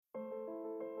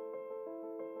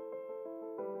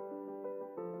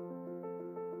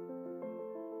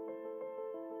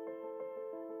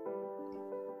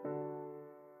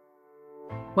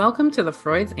Welcome to the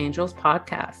Freud's Angels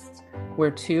podcast,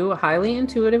 where two highly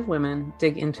intuitive women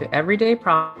dig into everyday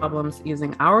problems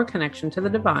using our connection to the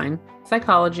divine,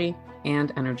 psychology,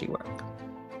 and energy work.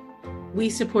 We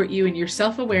support you in your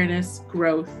self-awareness,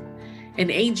 growth,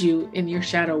 and aid you in your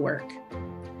shadow work.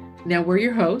 Now we're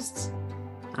your hosts.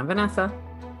 I'm Vanessa.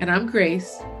 And I'm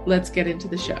Grace. Let's get into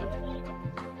the show.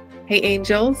 Hey,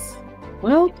 angels.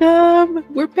 Welcome.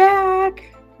 We're back.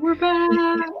 We're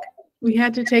back. We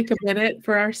had to take a minute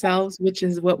for ourselves, which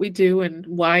is what we do and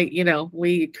why,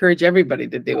 we encourage everybody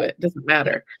to do it. Doesn't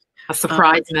matter. A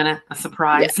surprise minute, a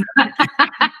surprise. Yeah.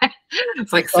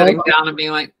 It's like sitting down and being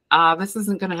like, this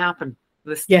isn't going to happen.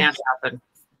 This can't happen.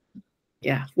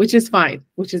 Yeah, which is fine,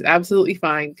 which is absolutely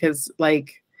fine. Because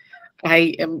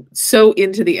I am so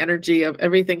into the energy of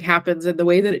everything happens in the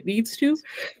way that it needs to.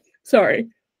 Sorry.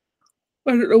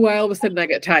 I don't know why all of a sudden I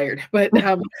got tired, but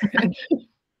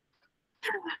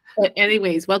but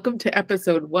anyways, welcome to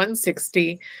episode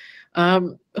 160.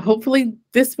 Hopefully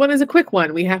this one is a quick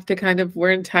one. We have to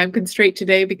we're in time constraint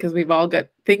today because we've all got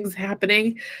things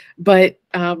happening. But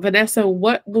Vanessa,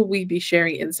 what will we be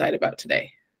sharing insight about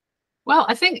today? Well,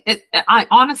 I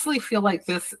honestly feel like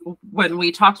this, when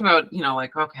we talked about,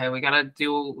 okay, we got to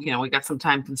do, we got some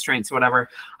time constraints or whatever.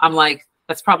 I'm like,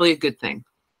 that's probably a good thing,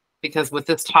 because with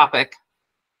this topic,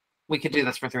 we could do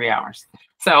this for 3 hours.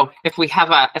 So if we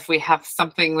have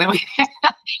something that we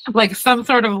like some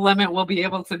sort of limit, we'll be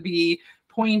able to be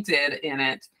pointed in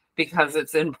it because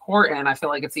it's important. I feel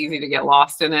like it's easy to get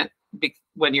lost in it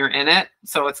when you're in it.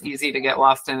 So it's easy to get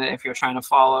lost in it if you're trying to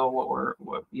follow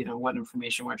what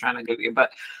information we're trying to give you.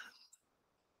 But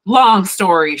long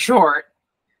story short,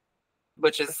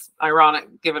 which is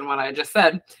ironic given what I just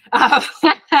said,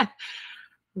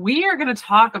 we are going to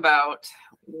talk about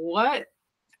what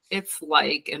it's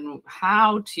like and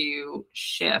how to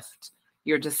shift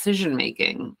your decision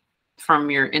making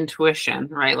from your intuition,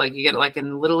 right? Like you get like a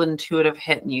little intuitive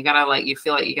hit and you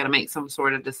feel like you gotta make some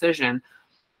sort of decision.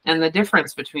 And the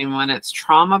difference between when it's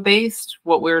trauma based,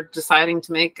 what we're deciding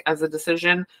to make as a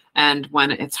decision, and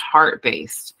when it's heart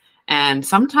based. And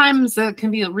sometimes it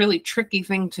can be a really tricky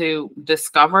thing to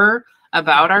discover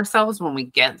about ourselves when we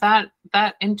get that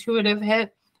intuitive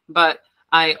hit. But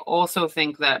I also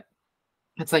think that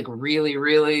it's like really,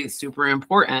 really super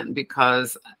important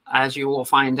because, as you will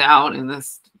find out in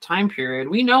this time period,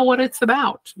 we know what it's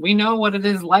about. We know what it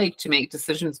is like to make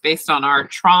decisions based on our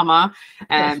trauma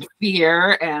and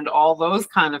fear and all those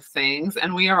kind of things.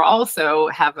 And we are also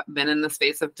have been in the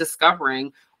space of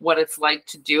discovering what it's like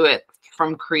to do it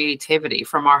from creativity,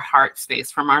 from our heart space,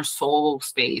 from our soul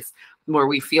space, where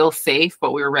we feel safe,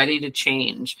 but we're ready to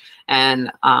change.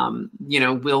 And,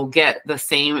 we'll get the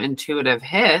same intuitive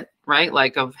hit, right?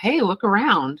 Like of, hey, look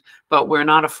around, but we're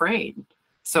not afraid.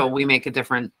 So we make a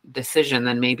different decision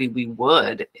than maybe we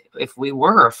would if we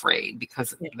were afraid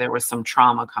because there was some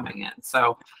trauma coming in.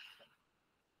 So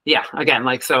yeah, again,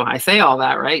 so I say all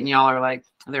that, right? And y'all are like,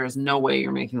 there is no way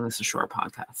you're making this a short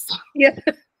podcast. Yeah.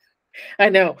 I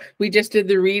know. We just did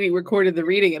recorded the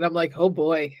reading, and I'm like, oh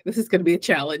boy, this is going to be a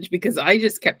challenge because I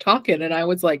just kept talking and I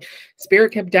was like,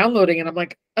 Spirit kept downloading and I'm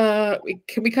like,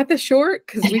 can we cut this short?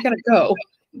 Because we got to go.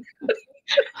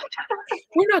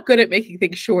 We're not good at making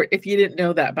things short if you didn't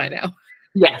know that by now.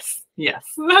 Yes.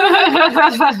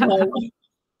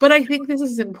 But I think this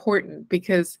is important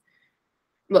because,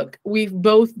 look, we've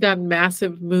both done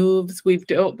massive moves. We've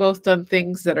both done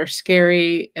things that are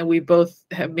scary, and we both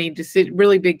have made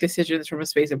really big decisions from a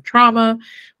space of trauma.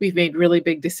 We've made really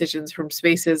big decisions from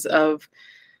spaces of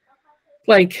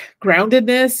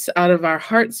groundedness out of our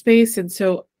heart space. And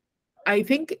so I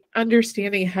think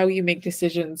understanding how you make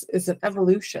decisions is an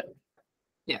evolution.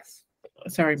 Yes.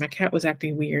 Sorry, my cat was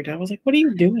acting weird. I was like, what are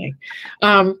you doing?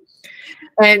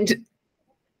 And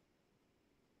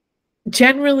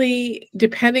generally,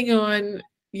 depending on,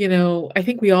 I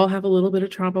think we all have a little bit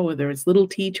of trauma, whether it's little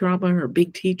T trauma or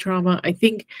big T trauma. I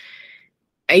think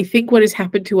what has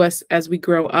happened to us as we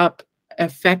grow up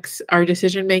affects our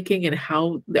decision making and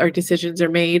how our decisions are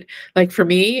made. Like for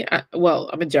me,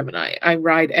 I'm a Gemini. I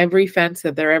ride every fence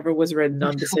that there ever was ridden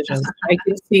on decisions. I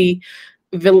can see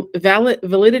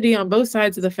validity on both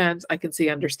sides of the fence. I can see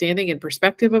understanding and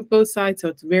perspective of both sides. So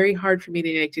it's very hard for me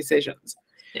to make decisions.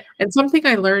 Yeah. And something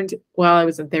I learned while I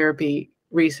was in therapy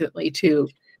recently too,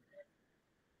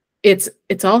 it's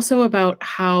also about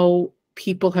how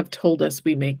people have told us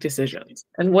we make decisions.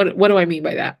 And what do I mean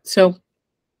by that? So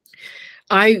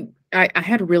I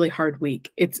had a really hard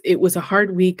week. It was a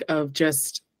hard week of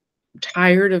just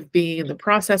tired of being in the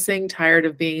processing, tired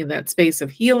of being in that space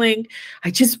of healing.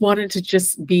 I just wanted to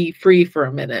just be free for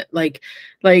a minute.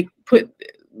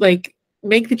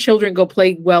 make the children go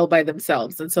play well by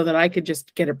themselves, and so that I could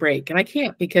just get a break. And I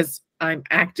can't, because I'm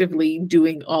actively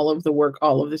doing all of the work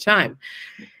all of the time.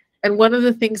 And one of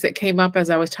the things that came up as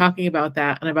I was talking about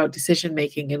that and about decision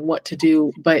making and what to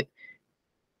do, but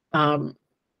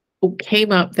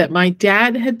came up that my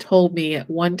dad had told me at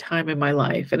one time in my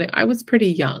life, and I was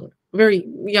pretty young, very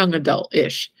young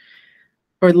adult-ish,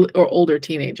 or older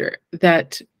teenager,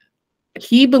 that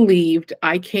he believed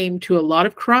I came to a lot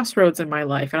of crossroads in my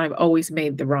life and I've always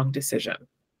made the wrong decision.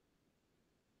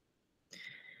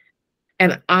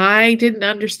 And I didn't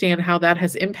understand how that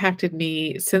has impacted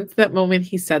me since that moment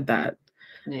he said that.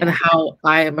 And how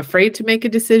I am afraid to make a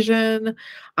decision.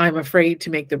 I'm afraid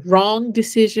to make the wrong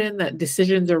decision, that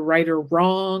decisions are right or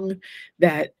wrong,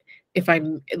 that if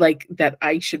I'm like, that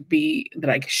I shouldn't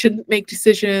make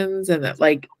decisions, and that,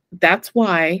 like, that's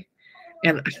why.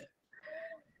 And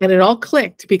it all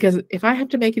clicked, because if I have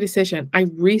to make a decision, I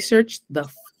research the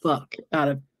fuck out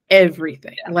of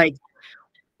everything. Like,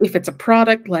 if it's a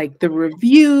product, like the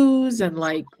reviews and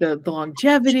like the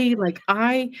longevity, like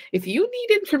if you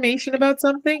need information about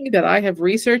something that I have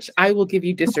researched, I will give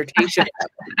you dissertation.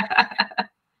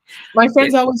 My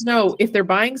friends always know, if they're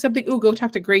buying something, ooh, go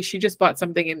talk to Grace. She just bought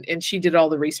something and she did all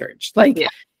the research. Like,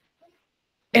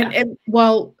 and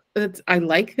while I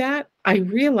like that, I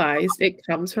realized it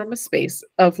comes from a space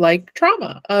of like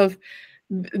trauma, of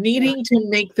needing to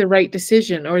make the right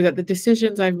decision, or that the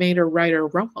decisions I've made are right or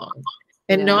wrong.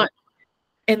 And not,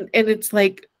 and it's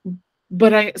like,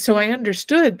 but I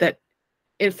understood that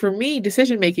for me,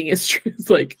 decision making is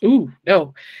like, ooh,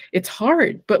 no, it's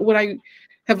hard. But what I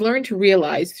have learned to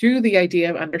realize through the idea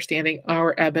of understanding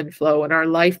our ebb and flow and our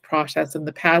life process and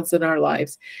the paths in our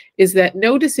lives is that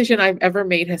no decision I've ever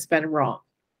made has been wrong.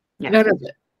 None of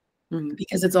it.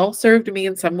 Because it's all served me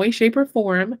in some way, shape, or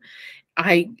form.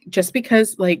 One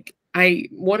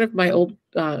of my old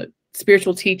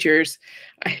spiritual teachers,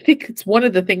 I think it's one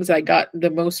of the things I got the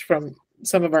most from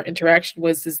some of our interaction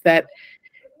is that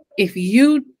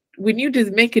when you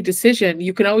just make a decision,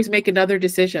 you can always make another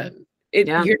decision.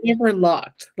 You're never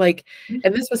locked. Like,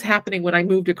 and this was happening when I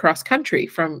moved across country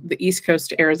from the East Coast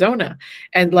to Arizona.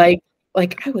 And I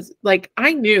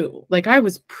knew, like, I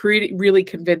was really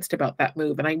convinced about that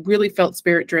move, and I really felt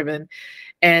spirit driven.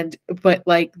 But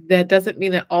like, that doesn't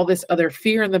mean that all this other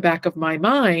fear in the back of my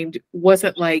mind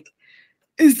wasn't like,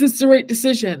 is this the right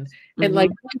decision? And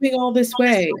like, moving all this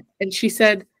way. And she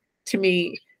said to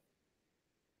me,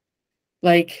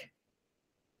 like,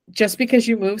 just because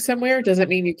you move somewhere doesn't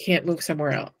mean you can't move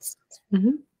somewhere else.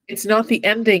 It's not the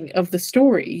ending of the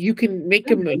story. You can make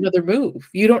another move.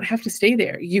 You don't have to stay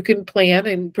there. You can plan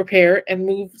and prepare and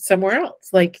move somewhere else.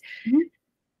 Like,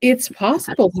 it's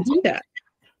possible to do that.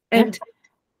 And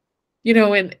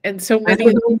and so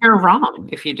many. You're wrong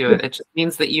if you do it. It just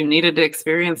means that you needed to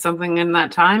experience something in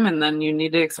that time, and then you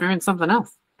need to experience something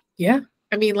else. Yeah.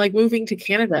 I mean, like, moving to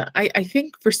Canada, I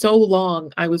think for so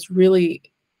long I was really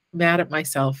mad at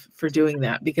myself for doing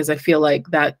that, because I feel like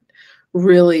that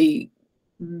really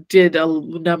did a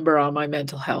number on my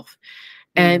mental health.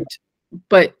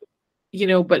 But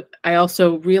I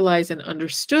also realized and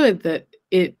understood that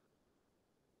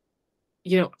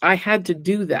I had to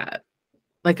do that.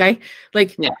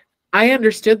 I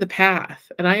understood the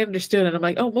path, and I understood, and I'm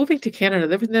like, oh, moving to Canada,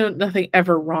 there was nothing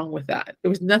ever wrong with that. There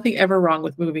was nothing ever wrong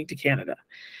with moving to Canada.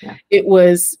 It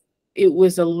was a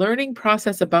learning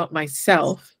process about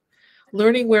myself,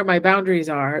 learning where my boundaries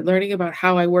are, learning about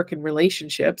how I work in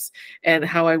relationships and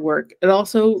how I work. It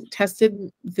also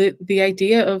tested the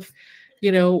idea of,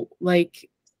 like,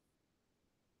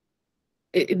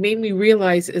 it made me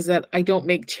realize is that I don't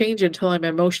make change until I'm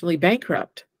emotionally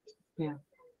bankrupt.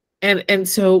 And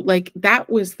so, like, that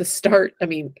was the start. I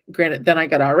mean, granted, then I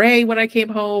got RA when I came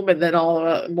home, and then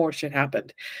all more shit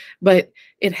happened. But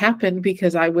it happened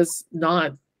because I was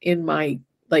not in my,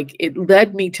 like, it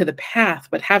led me to the path.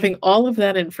 But having all of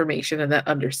that information and that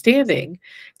understanding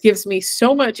gives me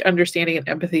so much understanding and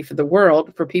empathy for the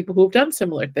world, for people who have done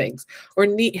similar things or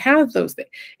have those things.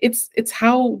 It's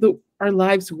how our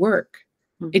lives work.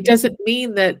 It doesn't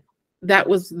mean that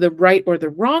was the right or the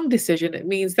wrong decision. It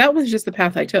means that was just the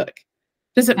path I took.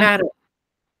 Doesn't matter.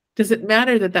 Does it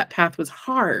matter that path was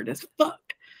hard as fuck?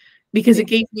 Because it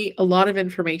gave me a lot of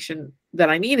information that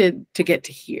I needed to get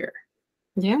to here.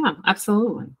 Yeah,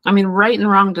 absolutely. I mean, right and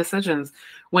wrong decisions.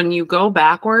 When you go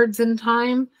backwards in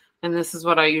time, and this is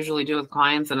what I usually do with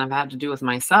clients, and I've had to do with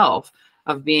myself,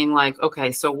 of being like,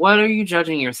 okay, so what are you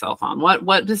judging yourself on?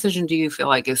 What decision do you feel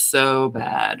like is so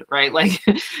bad, right? Like,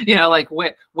 like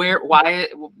why,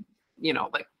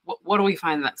 like, what do we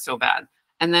find that's so bad?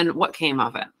 And then what came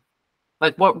of it?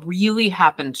 Like what really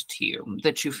happened to you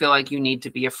that you feel like you need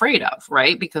to be afraid of,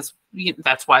 right? Because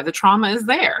that's why the trauma is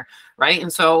there, right?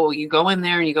 And so you go in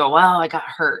there and you go, well, I got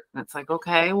hurt. And it's like,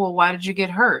 okay, well, why did you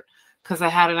get hurt? Because I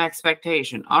had an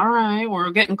expectation. All right,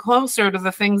 we're getting closer to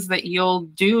the things that you'll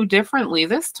do differently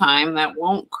this time that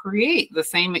won't create the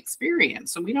same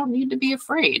experience. So we don't need to be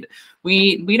afraid.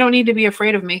 We don't need to be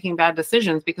afraid of making bad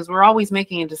decisions, because we're always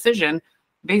making a decision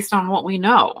based on what we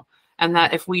know. And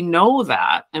that if we know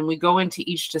that and we go into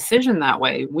each decision that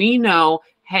way, we know,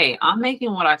 hey, I'm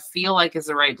making what I feel like is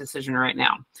the right decision right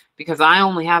now, because I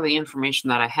only have the information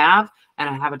that I have and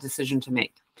I have a decision to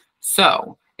make.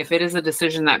 So if it is a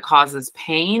decision that causes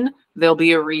pain, there'll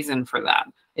be a reason for that.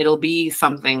 It'll be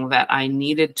something that I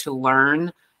needed to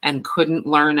learn and couldn't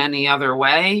learn any other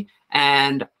way.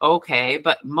 And okay,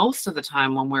 but most of the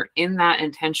time when we're in that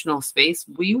intentional space,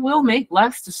 we will make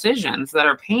less decisions that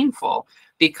are painful,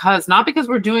 because not because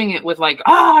we're doing it with like,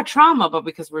 trauma, but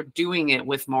because we're doing it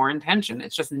with more intention.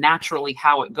 It's just naturally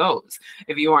how it goes.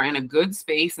 If you are in a good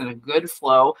space and a good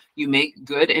flow, you make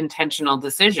good intentional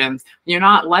decisions, you're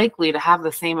not likely to have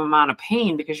the same amount of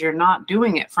pain, because you're not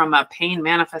doing it from a pain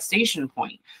manifestation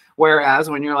point. Whereas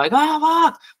when you're like,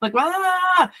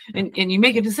 and you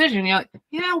make a decision, you're like,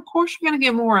 yeah, of course you're going to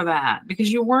get more of that,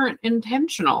 because you weren't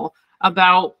intentional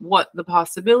about what the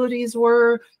possibilities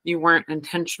were. You weren't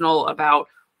intentional about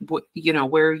what,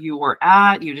 where you were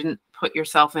at. You didn't put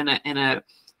yourself in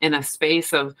a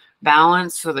space of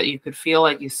balance so that you could feel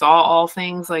like you saw all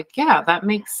things. Like, yeah, that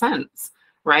makes sense,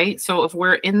 right? So if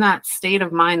we're in that state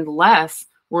of mind less,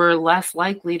 we're less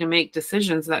likely to make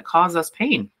decisions that cause us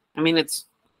pain. I mean, it's,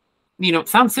 it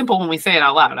sounds simple when we say it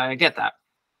out loud. I get that.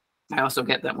 I also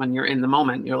get that when you're in the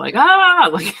moment, you're like,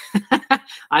 like,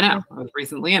 I know, I was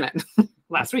recently in it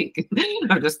last week.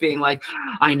 I'm just being like,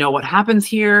 I know what happens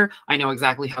here. I know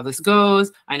exactly how this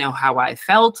goes. I know how I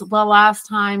felt the last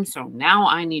time. So now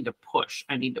I need to push.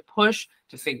 I need to push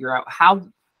to figure out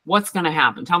what's going to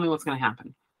happen. Tell me what's going to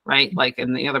happen. Right. Like,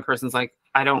 and the other person's like,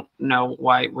 I don't know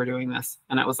why we're doing this.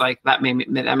 And it was like, that made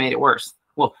it worse.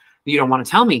 Well, you don't want to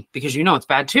tell me because it's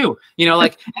bad too,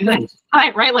 like, and then,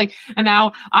 right. Like, and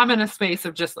now I'm in a space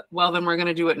of just, well, then we're going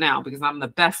to do it now because I'm the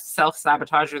best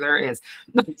self-sabotager there is.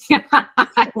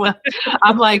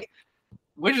 I'm like,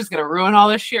 we're just going to ruin all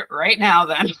this shit right now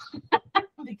then.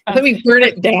 Let me burn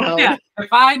it down. Yeah, if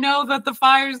I know that the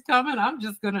fire's coming, I'm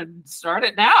just going to start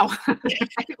it now.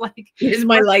 Like, here's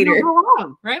my lighter.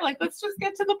 Right. Like, let's just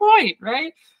get to the point.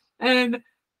 Right. And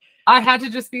I had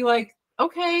to just be like,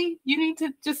 okay, you need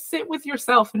to just sit with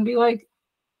yourself and be like,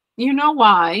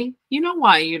 why you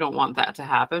don't want that to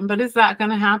happen, but is that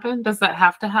going to happen? Does that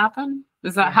have to happen?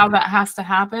 Is that how that has to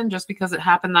happen? Just because it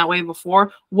happened that way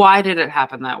before? Why did it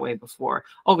happen that way before?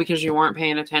 Oh, because you weren't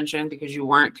paying attention, because you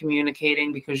weren't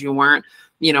communicating, because you weren't,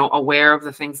 aware of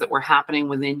the things that were happening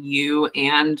within you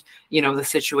and, the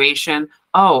situation.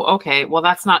 Oh, okay. Well,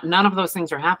 none of those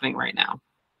things are happening right now.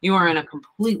 You are in a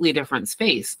completely different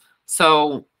space.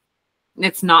 So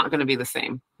it's not going to be the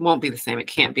same. Won't be the same. It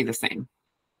can't be the same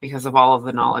because of all of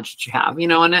the knowledge that you have,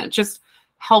 and it just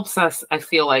helps us, I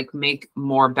feel like, make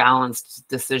more balanced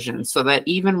decisions so that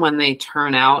even when they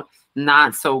turn out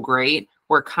not so great,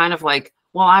 we're kind of like,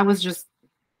 well, I was just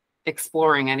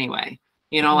exploring anyway,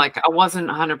 like I wasn't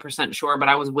 100% sure, but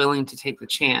I was willing to take the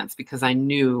chance because I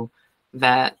knew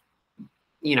that,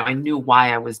 I knew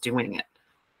why I was doing it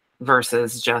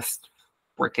versus just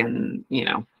freaking,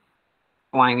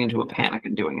 flying into a panic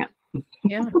and doing it.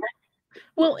 Yeah.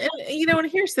 Well, and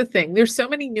and here's the thing. There's so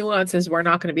many nuances we're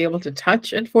not going to be able to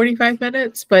touch in 45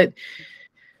 minutes, but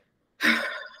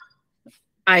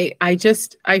I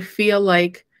feel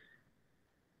like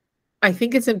I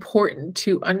think it's important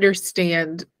to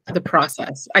understand the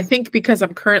process. I think because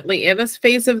I'm currently in a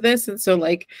phase of this, and so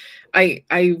like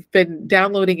I've been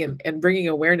downloading and bringing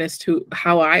awareness to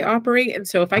how I operate, and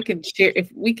so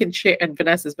if we can share, and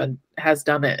Vanessa's has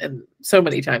done it and so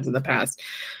many times in the past.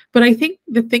 But I think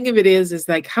the thing of it is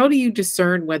like, how do you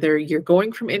discern whether you're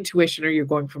going from intuition or you're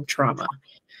going from trauma?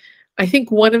 I think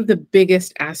one of the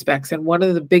biggest aspects and one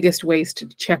of the biggest ways to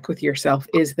check with yourself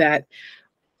is that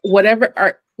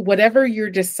whatever you're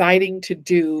deciding to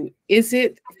do, is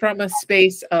it from a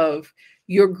space of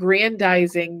you're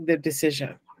grandizing the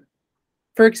decision?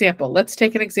 For example, let's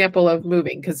take an example of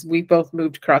moving, because we both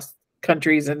moved across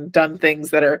countries and done things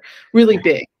that are really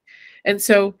big. And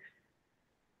so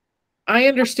I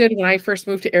understood when I first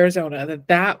moved to Arizona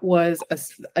that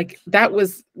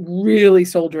was really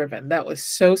soul driven. That was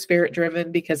so spirit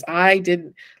driven, because I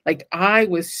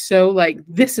was so like,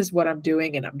 this is what I'm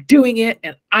doing and I'm doing it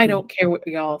and I don't care what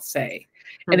y'all say.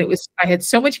 And I had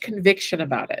so much conviction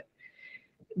about it.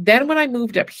 then when I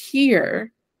moved up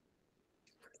here,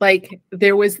 like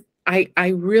there was, I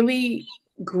really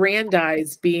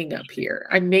grandized being up here.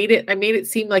 I made it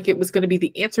seem like it was going to be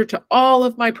the answer to all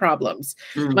of my problems,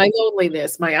 my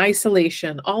loneliness, my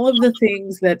isolation, all of the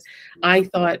things that I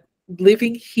thought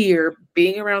living here,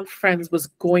 being around friends was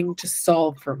going to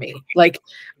solve for me. Like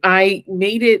I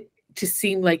made it to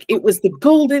seem like it was the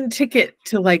golden ticket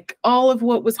to like all of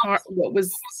what was hard, what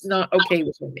was not okay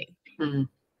with me.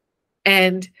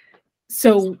 And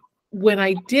so when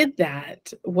I did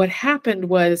that, what happened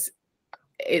was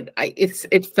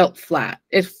it felt flat.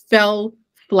 It fell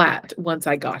flat once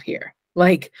I got here.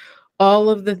 Like all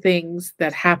of the things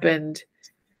that happened,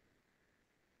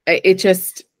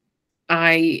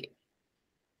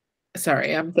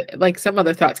 sorry, I'm like some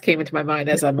other thoughts came into my mind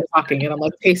as I'm talking, and I'm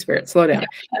like, hey, Spirit, slow down.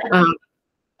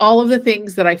 All of the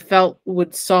things that I felt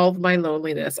would solve my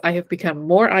loneliness, I have become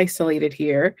more isolated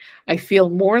here. I feel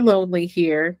more lonely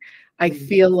here. I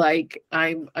feel like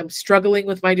I'm struggling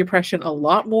with my depression a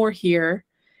lot more here.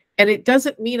 And it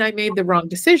doesn't mean I made the wrong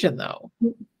decision, though.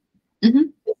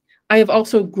 I have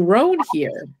also grown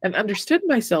here and understood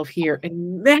myself here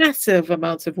in massive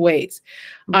amounts of ways.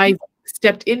 I've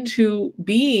stepped into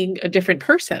being a different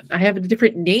person. I have a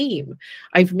different name.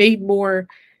 I've made more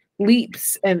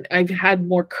leaps and I've had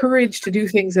more courage to do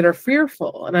things that are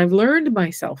fearful. And I've learned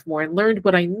myself more and learned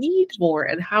what I need more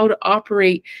and how to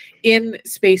operate in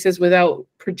spaces without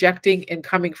projecting and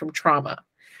coming from trauma.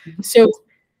 So,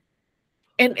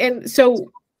 and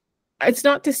so it's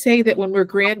not to say that when we're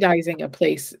grandizing a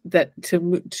place that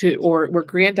or we're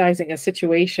grandizing a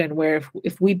situation where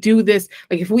if we do this,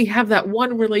 like if we have that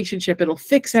one relationship, it'll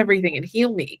fix everything and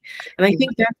heal me. And I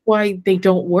think that's why they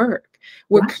don't work.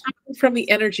 We're coming from the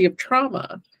energy of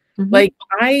trauma. Like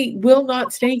I will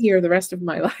not stay here the rest of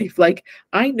my life. Like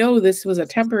I know this was a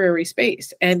temporary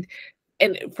space and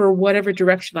for whatever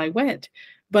direction I went,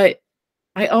 but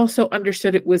I also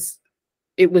understood it was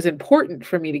important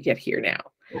for me to get here now.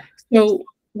 So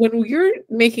when you're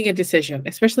making a decision,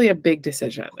 especially a big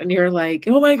decision, and you're like,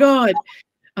 oh my God,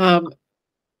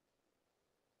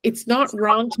 it's not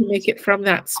wrong to make it from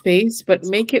that space, but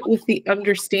make it with the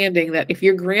understanding that if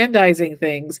you're grandizing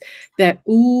things, that,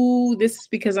 ooh, this is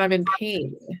because I'm in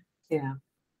pain. Yeah.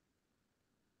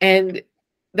 And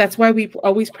that's why we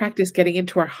always practice getting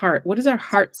into our heart. What does our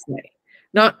heart say?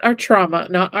 Not our trauma,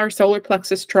 not our solar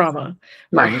plexus trauma.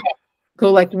 Right.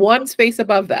 Go like one space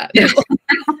above that.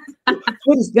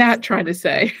 What is that trying to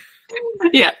say?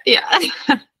 Yeah. Yeah.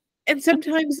 And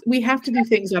sometimes we have to do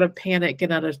things out of panic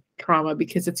and out of trauma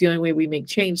because it's the only way we make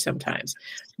change sometimes.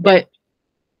 But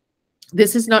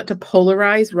this is not to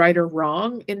polarize right or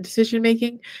wrong in decision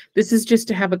making. This is just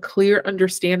to have a clear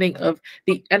understanding of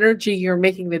the energy you're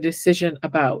making the decision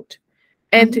about.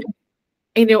 And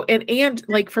you know, and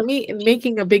like for me, in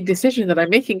making a big decision that I'm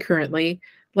making currently,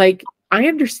 like I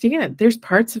understand there's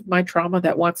parts of my trauma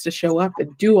that wants to show up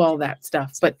and do all that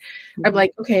stuff. But I'm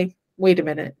like, okay, wait a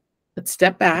minute. Let's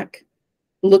step back,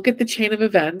 look at the chain of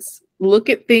events, look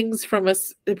at things from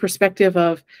the perspective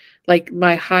of like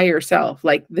my higher self,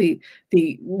 like the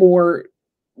more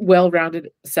well-rounded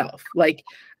self. Like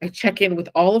I check in with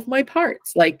all of my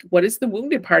parts. Like, what does the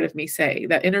wounded part of me say?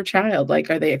 That inner child, like,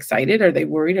 are they excited? Are they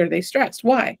worried? Are they stressed?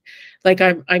 Why? Like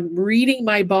I'm reading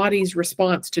my body's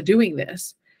response to doing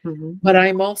this. But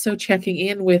I'm also checking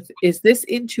in with, is this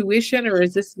intuition or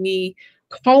is this me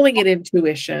calling it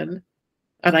intuition?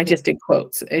 And I just did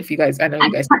quotes. If you guys, I know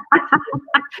you guys,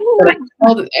 but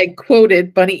I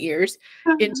quoted bunny ears,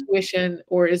 intuition,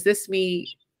 or is this me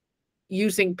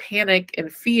using panic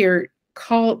and fear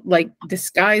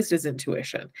disguised as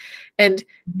intuition? And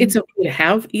it's okay to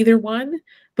have either one,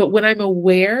 but when I'm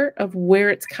aware of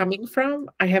where it's coming from,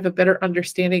 I have a better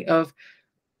understanding of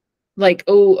like,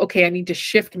 oh, okay, I need to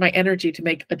shift my energy to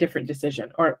make a different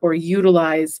decision or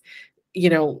utilize, you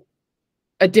know,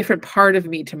 a different part of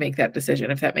me to make that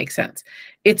decision, if that makes sense.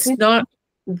 It's not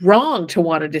wrong to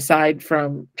want to decide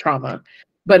from trauma,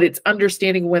 but it's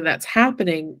understanding when that's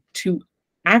happening to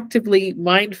actively,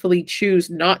 mindfully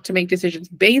choose not to make decisions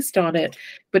based on it,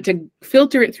 but to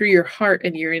filter it through your heart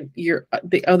and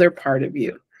the other part of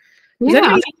you. Does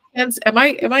that make sense? Am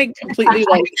I completely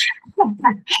like am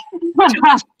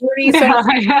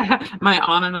I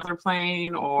on another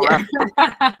plane or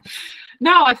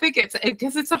no, I think it's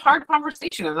because it's a hard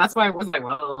conversation, and that's why I was like,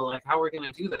 well, like how are we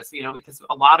going to do this? You know, because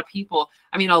a lot of people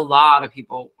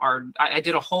are. I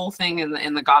did a whole thing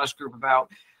in the Goddess group about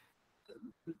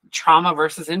trauma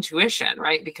versus intuition,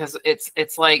 right? Because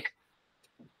it's like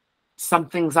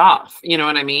something's off. You know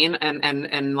what I mean?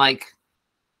 And like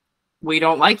we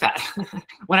don't like that.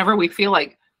 Whenever we feel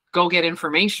like go get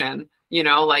information, You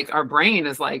know, like our brain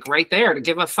is like right there to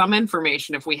give us some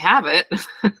information if we have it.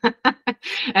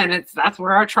 And that's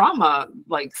where our trauma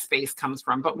like space comes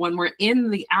from. But when we're in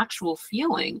the actual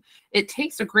feeling, it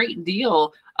takes a great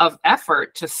deal of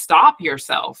effort to stop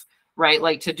yourself, right?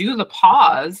 Like to do the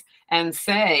pause and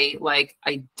say, like,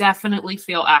 I definitely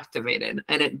feel activated.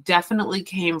 And it definitely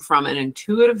came from an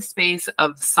intuitive space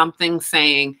of something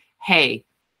saying, hey,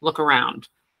 look around,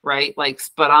 right? Like,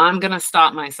 but I'm going to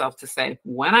stop myself to say,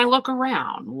 when I look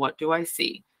around, what do I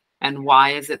see? And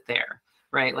why is it there?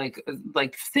 Right?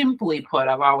 Like simply put,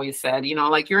 I've always said, you know,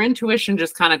 like your intuition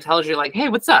just kind of tells you like, hey,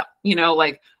 what's up? You know,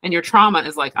 like, and your trauma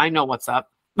is like, I know what's up.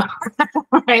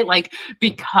 Right? Like,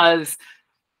 because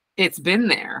it's been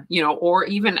there, you know, or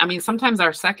even, I mean, sometimes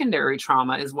our secondary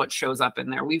trauma is what shows up in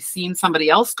there. We've seen somebody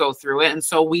else go through it. And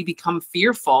so we become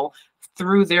fearful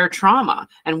through their trauma,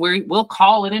 and we'll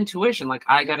call it intuition. Like,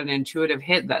 I got an intuitive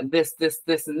hit that this,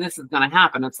 and this is going to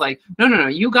happen. It's like, no,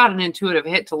 you got an intuitive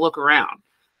hit to look around,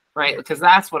 right? Because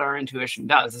that's what our intuition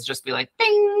does, is just be like,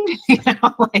 bing, you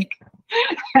know, like,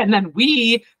 and then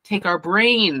we take our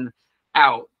brain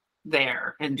out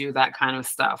there and do that kind of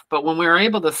stuff. But when we're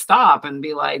able to stop and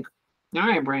be like, all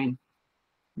right, brain,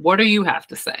 what do you have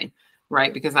to say?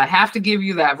 Right? Because I have to give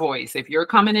you that voice. If you're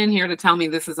coming in here to tell me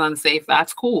this is unsafe,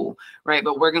 that's cool. Right?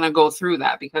 But we're going to go through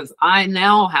that, because I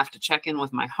now have to check in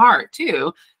with my heart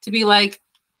too, to be like,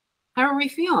 how are we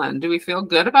feeling? Do we feel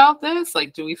good about this?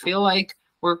 Like, do we feel like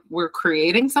we're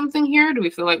creating something here? Do we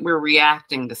feel like we're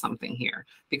reacting to something here?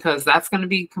 Because that's going to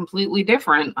be completely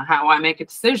different how I make a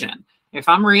decision. If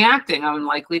I'm reacting, I'm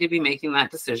likely to be making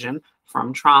that decision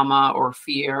from trauma or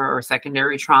fear or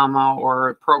secondary trauma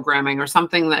or programming or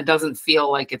something that doesn't feel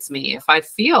like it's me. If I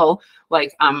feel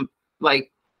like I'm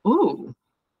like, ooh,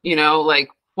 you know, like,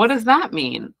 what does that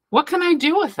mean? What can I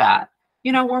do with that?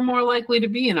 You know, we're more likely to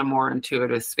be in a more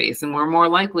intuitive space, and we're more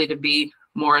likely to be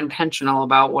more intentional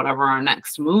about whatever our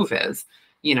next move is,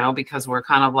 you know, because we're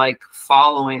kind of like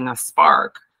following a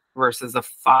spark versus a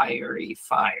fiery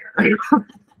fire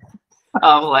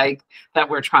of like that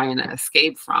we're trying to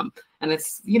escape from. And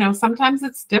it's, you know, sometimes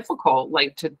it's difficult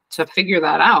like to figure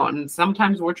that out. And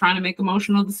sometimes we're trying to make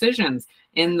emotional decisions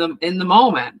in the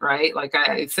moment, right? Like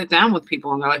I sit down with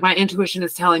people and they're like, my intuition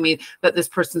is telling me that this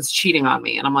person's cheating on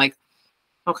me. And I'm like,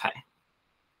 okay,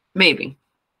 maybe,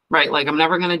 right? Like, I'm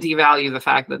never going to devalue the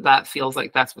fact that that feels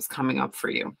like that's what's coming up for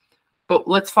you. But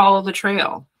let's follow the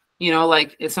trail. You know,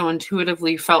 like if so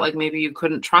intuitively felt like maybe you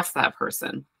couldn't trust that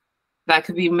person, that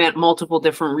could be multiple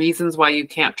different reasons why you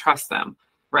can't trust them,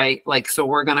 right? Like, so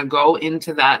we're going to go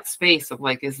into that space of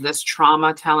like, is this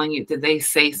trauma telling you, did they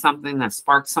say something that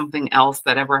sparked something else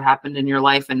that ever happened in your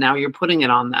life and now you're putting it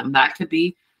on them? That could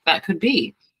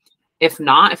be. If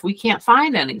not, if we can't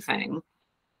find anything,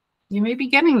 you may be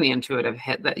getting the intuitive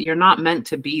hit that you're not meant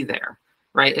to be there,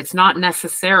 right? It's not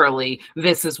necessarily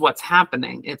this is what's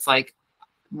happening. It's like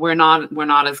we're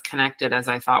not as connected as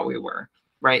I thought we were,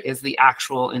 right? Is the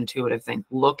actual intuitive thing.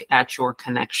 Look at your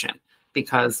connection,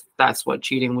 because that's what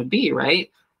cheating would be,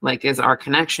 right? Like, is our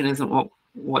connection isn't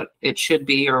what it should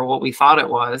be or what we thought it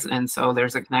was, and so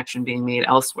there's a connection being made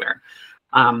elsewhere.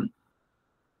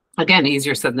 Again,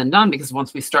 easier said than done, because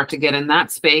once we start to get in that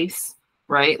space,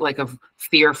 right, like of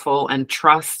fearful and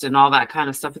trust and all that kind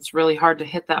of stuff, it's really hard to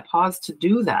hit that pause to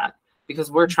do that,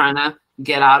 because we're trying to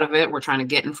get out of it. We're trying to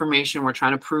get information. We're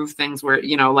trying to prove things where,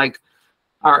 you know, like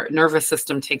our nervous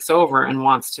system takes over and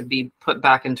wants to be put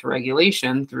back into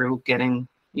regulation through getting,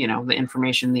 you know, the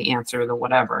information, the answer, the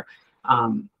whatever.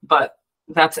 But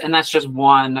that's just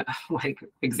one like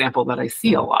example that I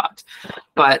see a lot.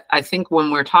 But I think when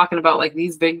we're talking about like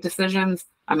these big decisions,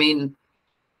 I mean,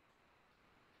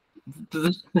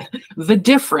 the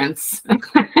difference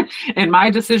in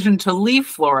my decision to leave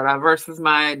Florida versus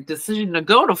my decision to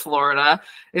go to Florida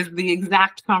is the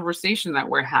exact conversation that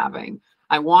we're having.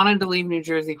 I wanted to leave New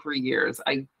Jersey for years.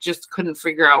 I just couldn't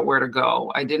figure out where to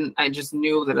go. I just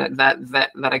knew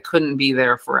that I couldn't be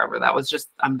there forever. That was just,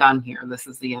 I'm done here. This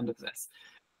is the end of this.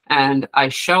 And I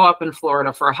show up in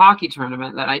Florida for a hockey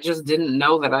tournament that I just didn't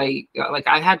know that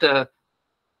I had to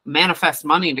manifest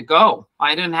money to go.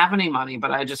 I didn't have any money,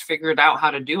 but I just figured out how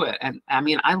to do it. And I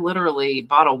mean, I literally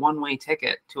bought a one-way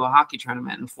ticket to a hockey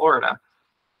tournament in Florida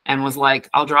and was like,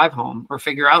 I'll drive home or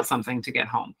figure out something to get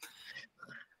home.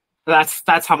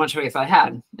 That's how much faith I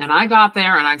had. And I got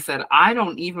there and I said, I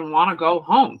don't even want to go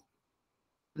home.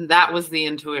 And that was the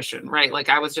intuition, right? Like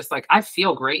I was just like, I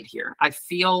feel great here. I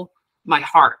feel my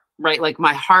heart, right? Like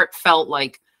my heart felt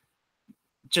like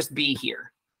just be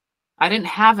here. I didn't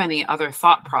have any other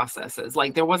thought processes.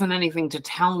 Like there wasn't anything to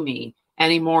tell me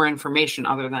any more information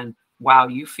other than, wow,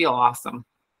 you feel awesome.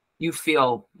 you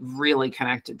feel really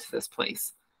connected to this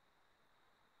place.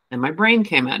 And my brain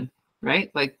came in,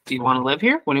 right? Like, do you want to live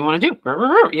here? What do you want to do?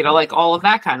 You know, like all of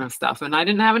that kind of stuff. And I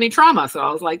didn't have any trauma. So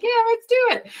I was like, yeah, let's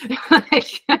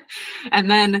do it.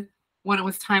 And then when it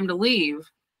was time to leave,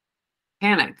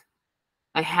 panic.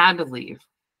 I had to leave.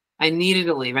 I needed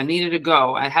to leave. I needed to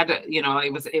go. I had to, you know,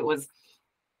 it was,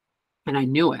 and I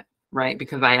knew it, right?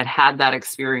 Because I had that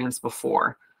experience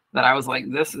before, that I was like,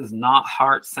 this is not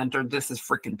heart-centered. This is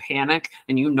freaking panic.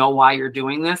 And you know why you're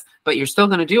doing this, but you're still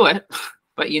going to do it,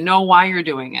 but you know why you're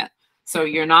doing it. So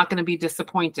you're not going to be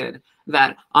disappointed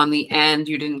that on the end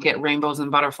you didn't get rainbows and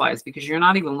butterflies, because you're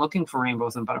not even looking for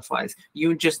rainbows and butterflies.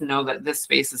 You just know that this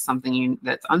space is something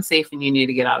that's unsafe and you need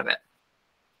to get out of it.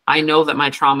 I know that my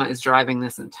trauma is driving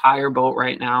this entire boat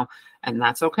right now, and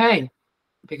that's okay,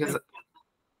 because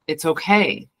it's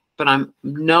okay. But I'm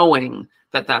knowing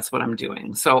that that's what I'm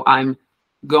doing. So I'm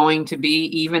going to be,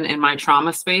 even in my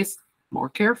trauma space, more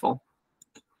careful.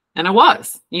 And I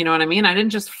was, you know what I mean? I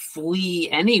didn't just flee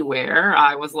anywhere.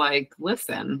 I was like,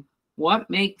 listen, what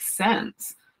makes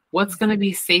sense? What's going to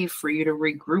be safe for you to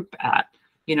regroup at?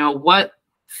 You know, what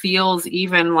feels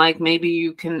even like maybe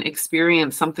you can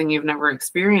experience something you've never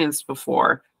experienced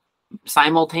before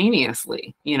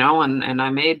simultaneously, you know, and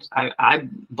I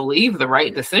believe the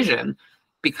right decision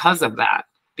because of that,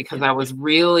 because I was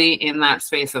really in that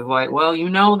space of like, well, you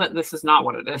know that this is not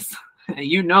what it is.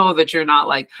 You know that you're not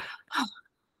like, oh,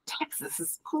 Texas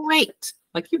is great.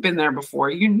 Like, you've been there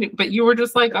before, but you were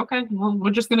just like, okay, well,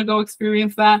 we're just going to go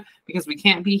experience that because we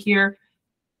can't be here.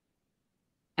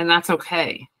 And that's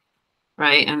okay.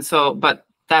 Right. And so, but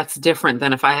that's different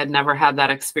than if I had never had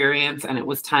that experience and it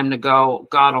was time to go.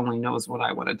 God only knows what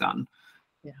I would have done.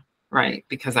 Yeah. Right.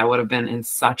 Because I would have been in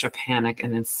such a panic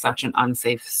and in such an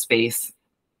unsafe space.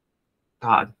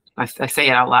 God, I say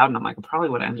it out loud and I'm like, I probably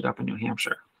would have ended up in New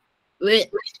Hampshire.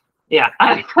 Yeah,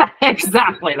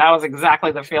 exactly. That was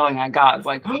exactly the feeling I got. It's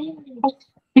like,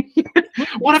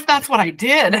 what if that's what I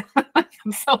did?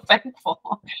 I'm so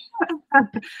thankful.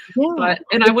 Yeah.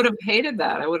 And I would have hated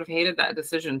that. I would have hated that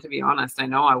decision, to be honest. I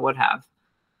know I would have.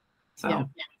 So,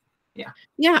 yeah.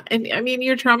 Yeah. And I mean,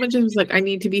 your trauma just was like, I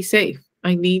need to be safe.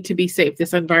 I need to be safe.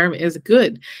 This environment is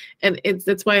good. And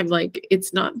that's why I'm like,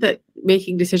 it's not that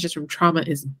making decisions from trauma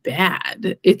is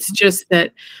bad. It's just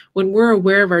that when we're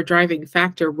aware of our driving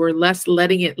factor, we're less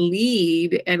letting it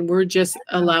lead, and we're just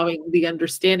allowing the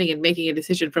understanding and making a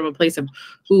decision from a place of,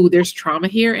 ooh, there's trauma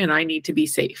here and I need to be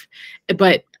safe.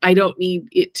 But I don't need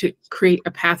it to create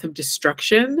a path of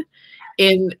destruction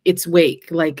in its wake.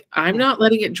 Like, I'm not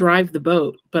letting it drive the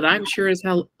boat, but I'm sure as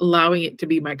hell allowing it to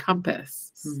be my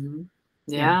compass. Mm-hmm.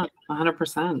 Yeah,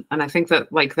 100%. And I think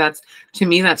that, like, that's, to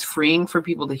me, that's freeing for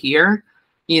people to hear,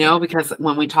 you know, because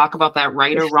when we talk about that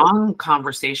right or wrong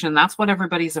conversation, that's what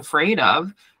everybody's afraid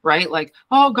of, right? Like,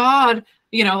 oh God,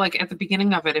 you know, like at the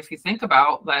beginning of it, if you think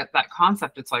about that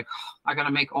concept, it's like, oh, I got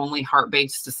to make only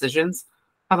heart-based decisions.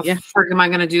 How the frick am I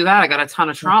going to do that? I got a ton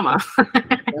of trauma.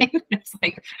 It's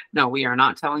like, no, we are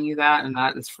not telling you that. And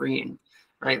that is freeing,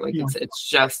 right? Like it's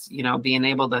just, you know, being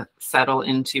able to settle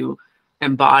into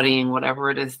embodying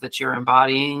whatever it is that you're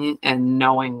embodying and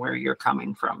knowing where you're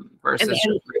coming from versus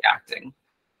just reacting.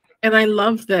 And I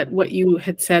love that what you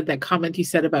had said, that comment you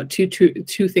said about two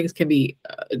things can be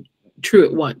true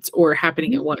at once or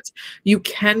happening at once. You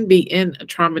can be in a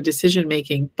trauma decision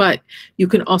making, but you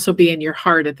can also be in your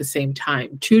heart at the same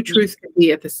time. Two truths can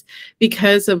be at this,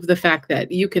 because of the fact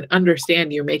that you can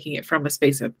understand you're making it from a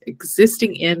space of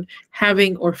existing in,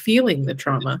 having, or feeling the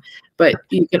trauma, but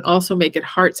you can also make it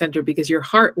heart centered because your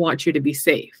heart wants you to be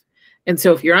safe. And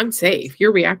so if you're unsafe,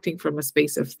 you're reacting from a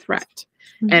space of threat.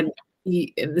 And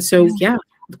so, yeah,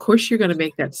 of course you're going to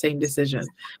make that same decision.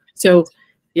 So,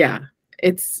 yeah,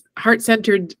 it's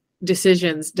heart-centered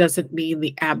decisions doesn't mean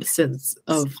the absence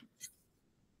of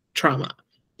trauma.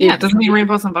 Yeah, it doesn't mean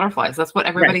rainbows and butterflies. That's what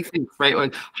everybody thinks, right?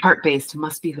 Like, heart-based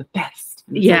must be the best.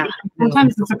 Yeah. Like,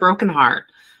 sometimes it's a broken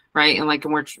heart, right? And like,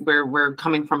 we're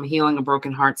coming from healing a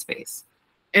broken heart space.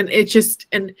 And it just,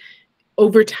 and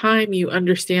over time, you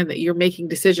understand that you're making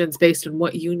decisions based on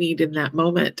what you need in that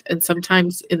moment. And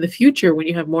sometimes in the future, when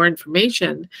you have more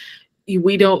information,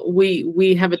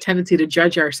 we have a tendency to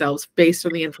judge ourselves based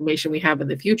on the information we have in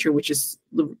the future, which is,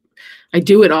 I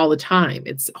do it all the time.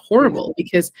 It's horrible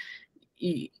because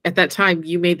at that time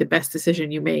you made the best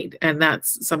decision you made. And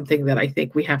that's something that I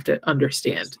think we have to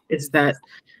understand, is that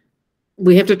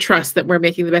we have to trust that we're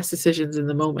making the best decisions in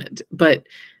the moment. But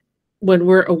when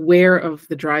we're aware of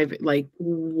the drive, like,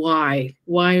 why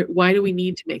do we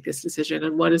need to make this decision,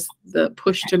 and what is the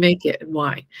push to make it, and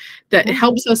why, that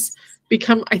helps us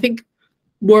become, I think,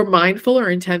 more mindful or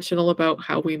intentional about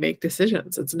how we make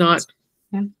decisions. It's not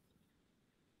Yeah.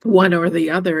 one or the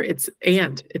other. It's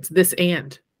this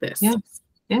and this. Yeah.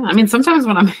 Yeah. I mean, sometimes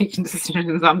when I'm making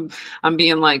decisions, I'm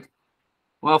being like,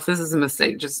 well, if this is a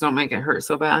mistake, just don't make it hurt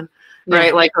so bad. Yeah.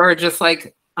 Right. Like, or just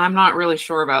like, I'm not really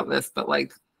sure about this, but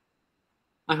like,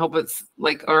 I hope it's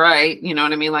like, all right. You know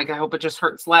what I mean? Like, I hope it just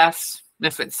hurts less.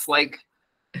 If it's like,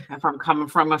 if I'm coming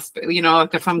from like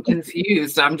if I'm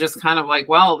confused, I'm just kind of like,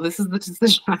 well, this is the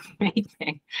decision I'm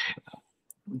making.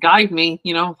 Guide me,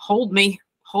 hold me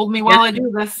while I do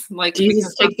this. Like,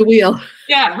 Jesus, take the wheel.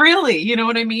 Yeah, really. You know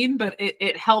what I mean? But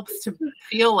it helps to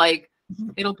feel like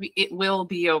it will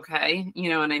be okay. You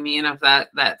know what I mean? Of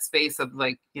that space of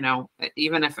like,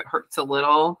 even if it hurts a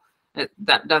little,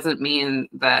 that doesn't mean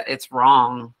that it's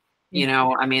wrong.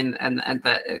 I mean, and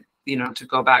that, to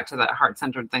go back to that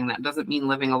heart-centered thing, that doesn't mean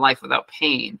living a life without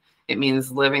pain. It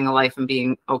means living a life and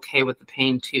being okay with the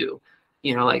pain too.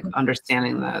 Like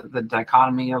understanding the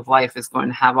dichotomy of life is going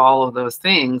to have all of those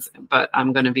things, but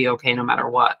I'm going to be okay no matter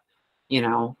what.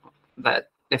 That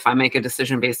if I make a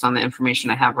decision based on the information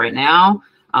I have right now,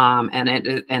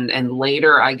 and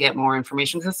later I get more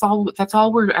information, that's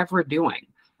all we're ever doing.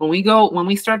 When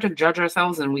we start to judge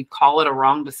ourselves and we call it a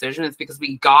wrong decision, it's because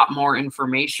we got more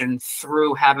information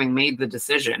through having made the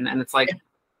decision. And it's like,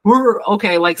 we're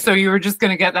okay. Like, so you were just going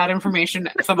to get that information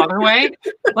some other way?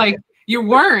 Like, you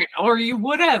weren't, or you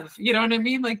would have, you know what I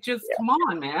mean? Like, just come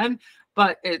on, man.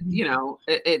 But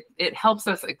it helps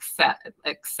us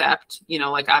accept,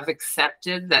 like I've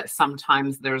accepted that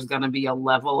sometimes there's going to be a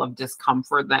level of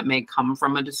discomfort that may come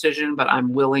from a decision, but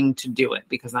I'm willing to do it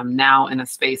because I'm now in a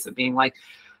space of being like,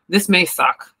 this may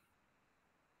suck.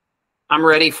 I'm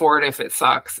ready for it if it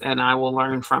sucks, and I will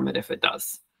learn from it if it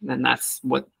does. And that's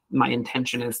what my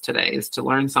intention is today, is to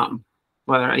learn something.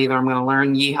 Whether either I'm going to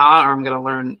learn yeehaw or I'm going to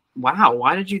learn, wow,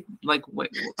 why did you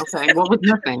wait, okay, what was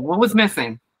missing? What was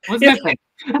missing? What's missing?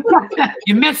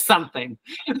 You missed something.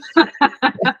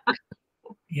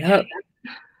 Yep.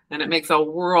 And it makes a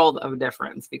world of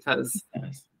difference, because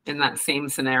in that same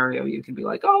scenario, you could be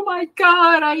like, oh my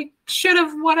God, I should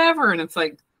have whatever. And it's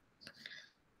like,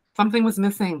 something was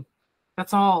missing.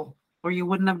 That's all. Or you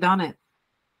wouldn't have done it.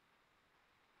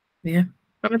 Yeah,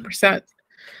 100%.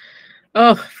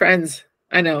 Oh, friends,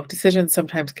 I know decisions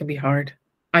sometimes can be hard.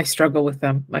 I struggle with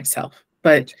them myself,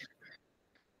 but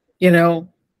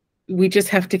we just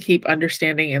have to keep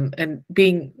understanding and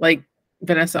being like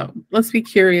Vanessa. Let's be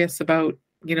curious about,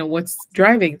 what's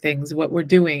driving things, what we're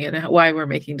doing, and why we're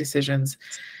making decisions.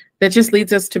 That just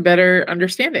leads us to better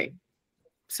understanding.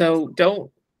 So don't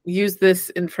use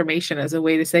this information as a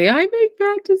way to say, I make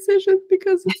bad decisions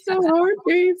because it's so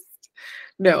hard-based.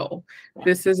 No,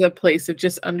 this is a place of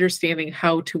just understanding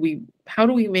how do we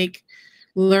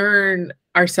learn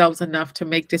ourselves enough to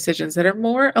make decisions that are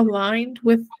more aligned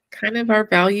with kind of our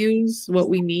values, what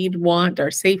we need, want,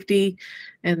 our safety,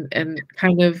 and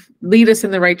kind of lead us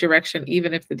in the right direction,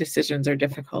 even if the decisions are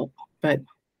difficult. But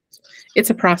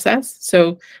it's a process.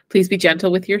 So please be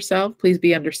gentle with yourself. Please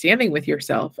be understanding with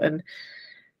yourself, and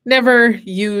never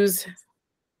use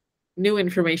new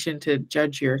information to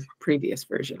judge your previous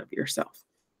version of yourself.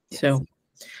 Yes. So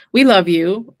we love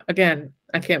you. Again,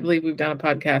 I can't believe we've done a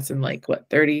podcast in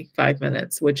 35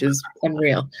 minutes, which is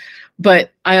unreal.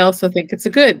 But I also think it's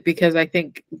a good, because I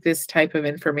think this type of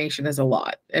information is a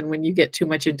lot. And when you get too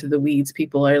much into the weeds,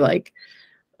 people are like,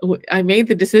 I made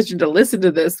the decision to listen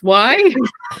to this. Why?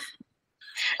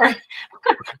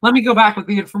 Let me go back with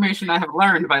the information I have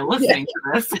learned by listening to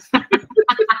this.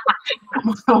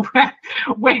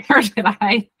 where did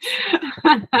I?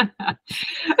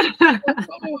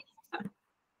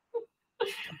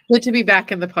 Good to be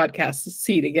back in the podcast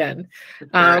seat again.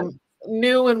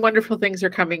 New and wonderful things are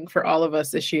coming for all of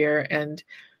us this year. And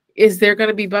is there going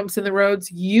to be bumps in the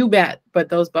roads? You bet. But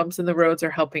those bumps in the roads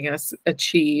are helping us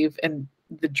achieve and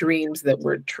the dreams that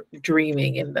we're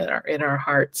dreaming in our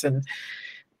hearts. And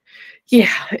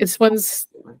yeah,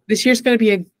 this year's going to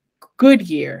be a good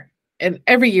year. And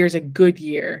every year is a good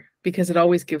year because it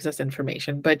always gives us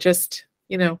information. But just,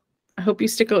 I hope you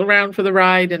stick around for the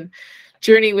ride and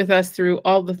journey with us through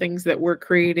all the things that we're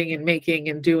creating and making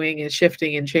and doing and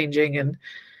shifting and changing. And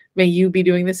may you be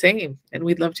doing the same. And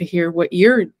we'd love to hear what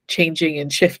you're changing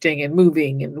and shifting and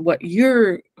moving and what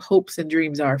your hopes and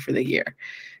dreams are for the year,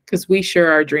 because we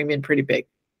sure are dreaming pretty big.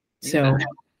 So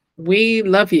we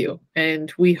love you,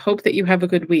 and we hope that you have a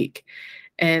good week.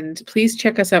 And please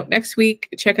check us out next week.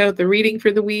 Check out the reading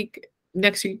for the week.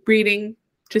 Next week reading.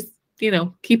 Just,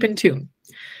 keep in tune.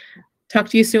 Talk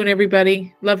to you soon,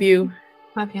 everybody. Love you.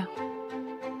 Love you.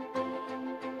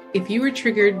 If you were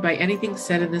triggered by anything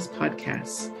said in this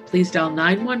podcast, please dial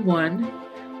 911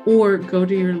 or go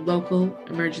to your local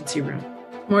emergency room.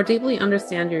 To more deeply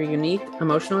understand your unique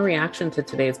emotional reaction to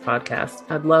today's podcast,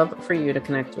 I'd love for you to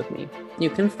connect with me. You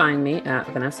can find me at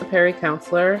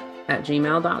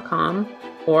vanessaperrycounselor@gmail.com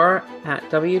or at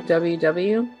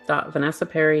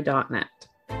www.vanessaperry.net.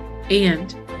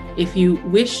 And if you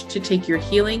wish to take your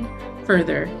healing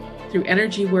further through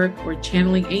energy work or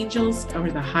channeling angels or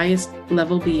the highest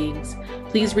level beings,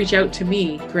 please reach out to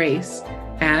me, Grace,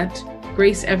 at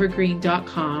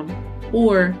graceevergreen.com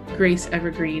or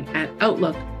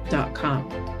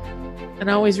graceevergreen@outlook.com. And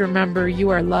always remember, you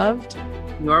are loved,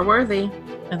 You're worthy,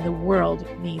 and the world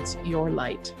needs your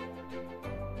light.